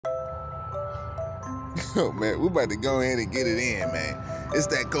Yo, man, we about to go ahead and get it in, man. It's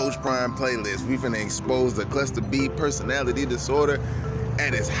that Coach Prime playlist. We finna expose the cluster B personality disorder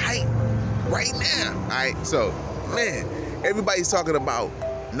at its height right now, all right? So, man, everybody's talking about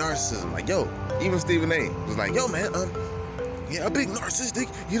narcissism. Like, yo, even Stephen A. was like, yo, man, yeah, a big narcissistic,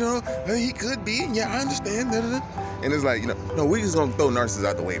 you know, he could be, yeah, I understand, da, da, da. And it's like, you know, no, we just gonna throw narcissists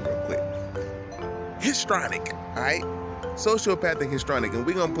out the way real quick. Histrionic, all right? Sociopathic, histrionic, and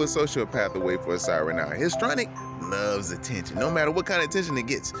we're gonna put sociopath away for a side right now. Histrionic loves attention, no matter what kind of attention it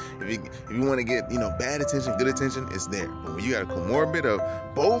gets. If you want to get, you know, bad attention, good attention, it's there. But when you got a comorbid of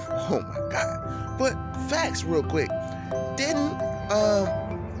both, oh my God. But facts real quick. Didn't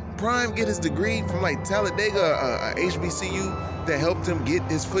Prime get his degree from like Talladega, HBCU, that helped him get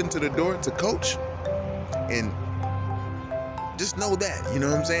his foot into the door to coach? And just know that, you know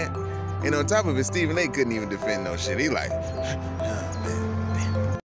what I'm saying? And on top of it, Stephen A. couldn't even defend no shit. He like,